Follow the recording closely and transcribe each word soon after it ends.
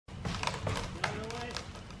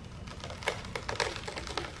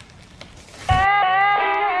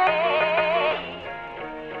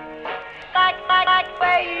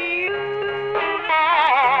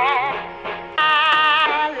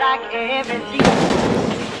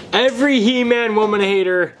Every He-Man woman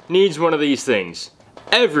hater needs one of these things.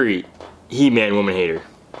 Every He-Man woman hater.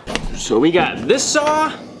 So we got this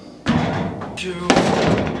saw.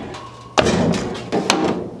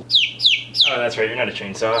 Oh, that's right, you're not a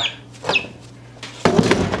chainsaw.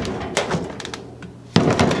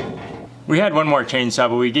 We had one more chainsaw,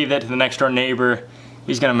 but we gave that to the next door neighbor.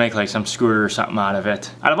 He's gonna make like some scooter or something out of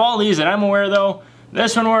it. Out of all these that I'm aware though,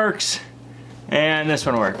 this one works, and this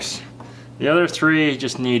one works. The other three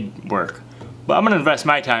just need work. But I'm gonna invest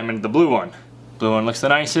my time into the blue one. Blue one looks the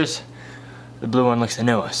nicest. The blue one looks the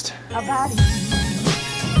newest.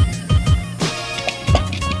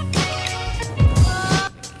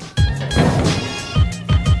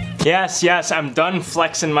 Yes, I'm done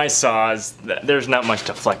flexing my saws. There's not much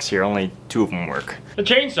to flex here, only 2 of them work. The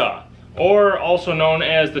chainsaw, or also known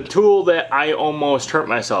as the tool that I almost hurt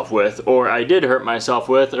myself with, or I did hurt myself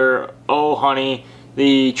with, or oh honey,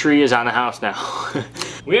 the tree is on the house now.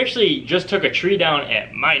 We actually just took a tree down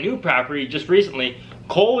at my new property just recently.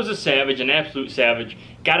 Cole was a savage, an absolute savage,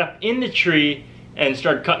 got up in the tree and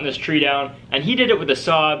started cutting this tree down, and he did it with a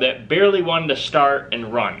saw that barely wanted to start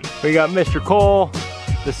and run. We got Mr. Cole,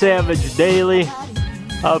 the savage daily,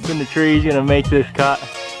 up in the tree. He's gonna make this cut.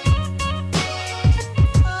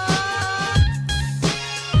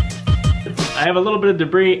 I have a little bit of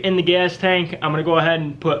debris in the gas tank. I'm gonna go ahead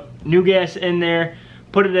and put new gas in there,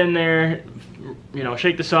 put it in there, you know,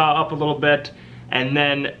 shake the saw up a little bit, and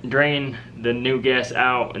then drain the new gas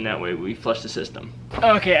out, and that way we flush the system.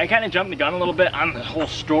 Okay, I kind of jumped the gun a little bit on the whole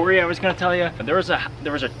story I was gonna tell you. There was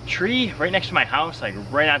a tree right next to my house, like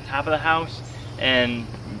right on top of the house, and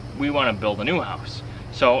we want to build a new house.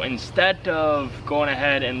 So instead of going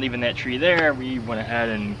ahead and leaving that tree there, we went ahead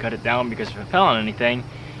and cut it down, because if it fell on anything,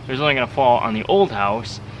 it was only going to fall on the old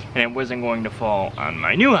house, and it wasn't going to fall on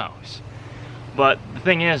my new house. But the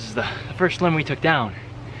thing is, the first limb we took down,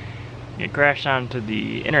 it crashed onto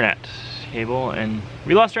the internet cable, and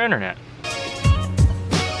we lost our internet.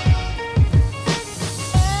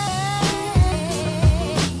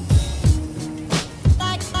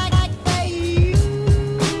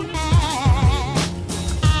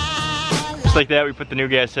 Just like that, we put the new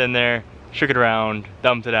gas in there, shook it around,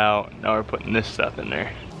 dumped it out. Now we're putting this stuff in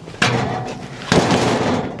there.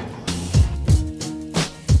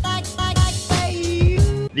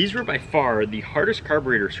 These were by far the hardest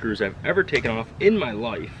carburetor screws I've ever taken off in my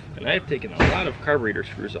life, and I've taken a lot of carburetor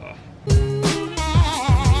screws off.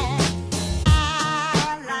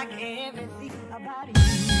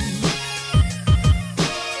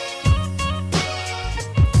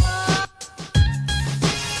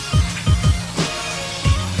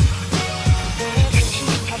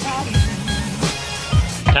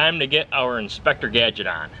 Time to get our inspector gadget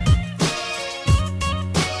on.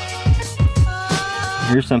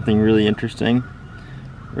 Here's something really interesting.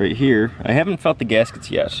 Right here, I haven't felt the gaskets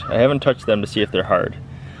yet. I haven't touched them to see if they're hard.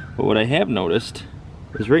 But what I have noticed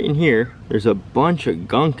is right in here, there's a bunch of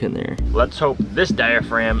gunk in there. Let's hope this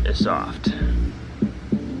diaphragm is soft.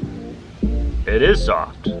 It is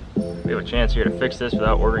soft. We have a chance here to fix this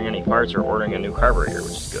without ordering any parts or ordering a new carburetor,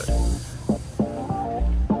 which is good.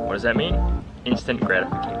 What does that mean? Instant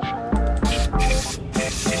gratification.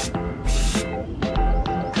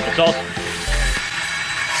 It's all...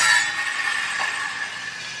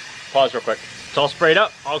 Pause real quick. It's all sprayed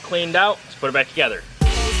up, all cleaned out. Let's put it back together.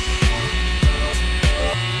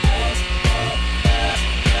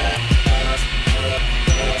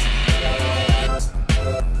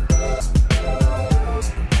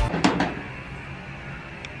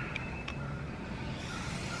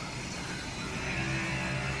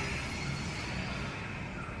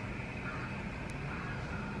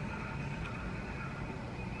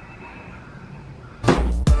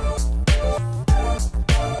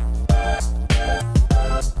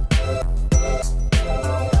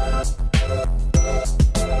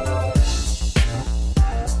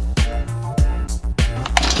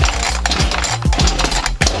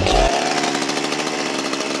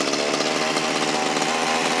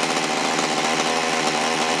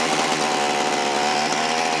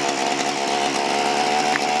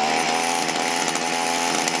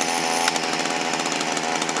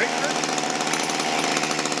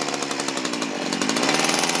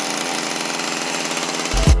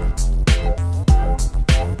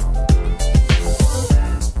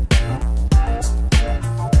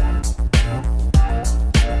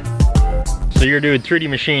 So you're doing 3D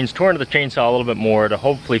machines, torn to the chainsaw a little bit more to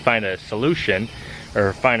hopefully find a solution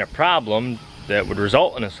or find a problem that would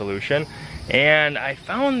result in a solution. And I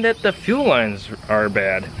found that the fuel lines are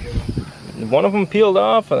bad. one of them peeled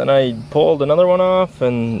off, and then I pulled another one off,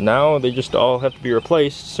 and now they just all have to be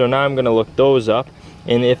replaced. So now I'm gonna look those up,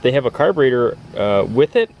 and if they have a carburetor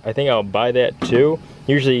with it, I think I'll buy that too.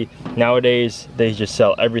 Usually nowadays they just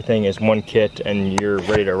sell everything as one kit and you're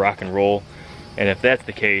ready to rock and roll. And if that's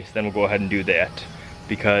the case, then we'll go ahead and do that,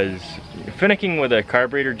 because finicking with a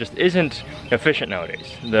carburetor just isn't efficient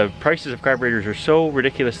nowadays. The prices of carburetors are so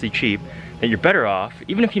ridiculously cheap that you're better off,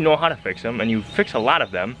 even if you know how to fix them and you fix a lot of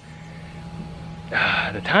them,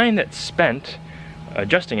 the time that's spent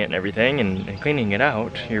adjusting it and everything and cleaning it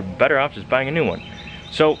out, you're better off just buying a new one.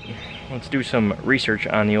 So let's do some research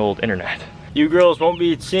on the old internet. You girls won't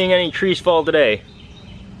be seeing any trees fall today.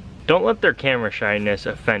 Don't let their camera shyness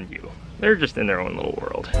offend you. They're just in their own little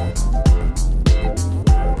world. I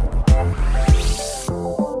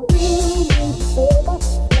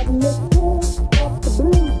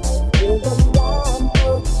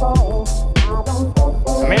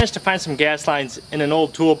managed to find some gas lines in an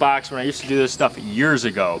old toolbox when I used to do this stuff years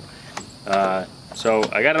ago. So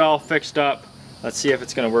I got it all fixed up. Let's see if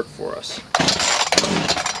it's gonna work for us.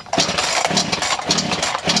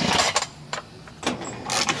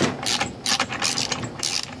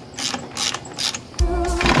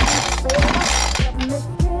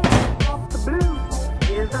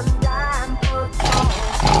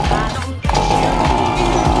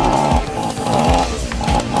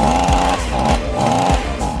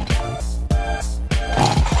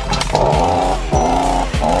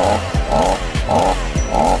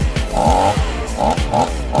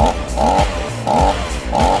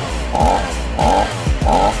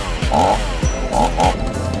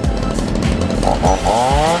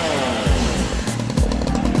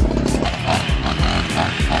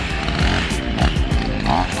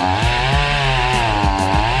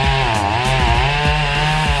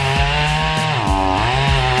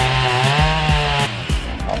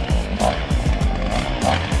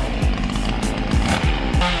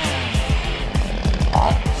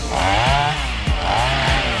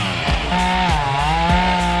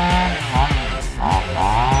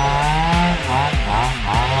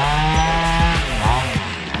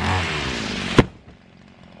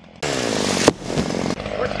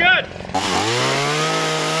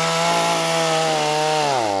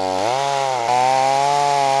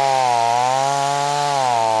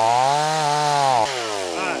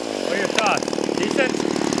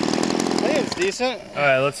 Decent. All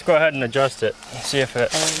right, let's go ahead and adjust it. See if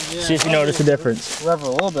it, see if you notice a difference. Lever a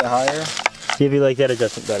little bit higher. See if you like that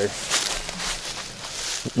adjustment better,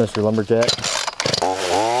 Mr. Lumberjack.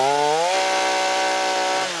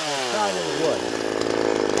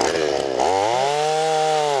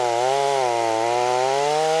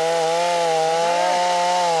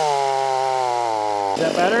 Is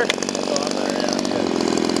that better?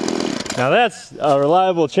 Now that's a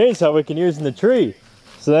reliable chainsaw we can use in the tree.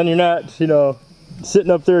 So then you're not, you know,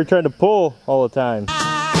 sitting up there trying to pull all the time.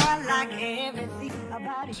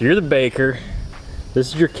 So you're the baker. This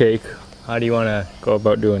is your cake. How do you want to go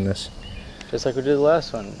about doing this? Just like we did the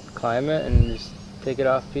last one. Climb it and just take it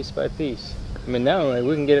off piece by piece. I mean, now like,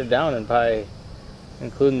 we can get it down in probably,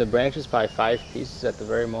 including the branches, probably 5 pieces at the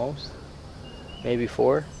very most. Maybe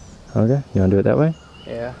 4. Okay, you want to do it that way?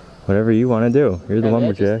 Yeah. Whatever you want to do. You're the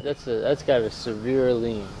lumberjack. That's got a severe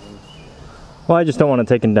lean. Well, I just don't want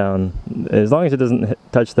to take it down. As long as it doesn't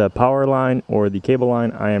touch the power line or the cable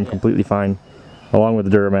line, I am completely fine. Along with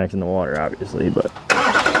the Duramax in the water, obviously, but...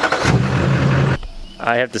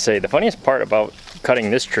 I have to say, the funniest part about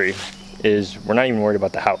cutting this tree is we're not even worried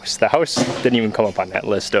about the house. The house didn't even come up on that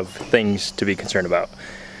list of things to be concerned about.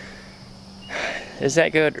 Is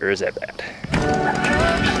that good or is that bad?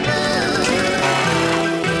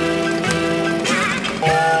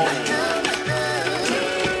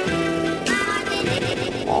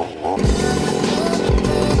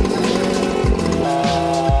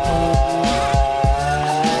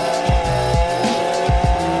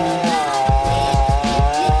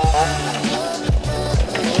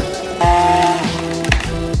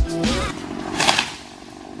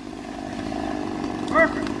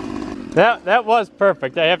 That was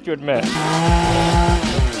perfect, I have to admit.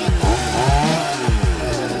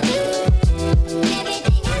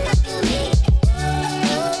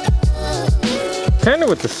 Kinda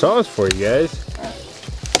what the saw's for, you guys.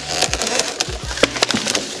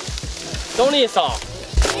 Don't need a saw.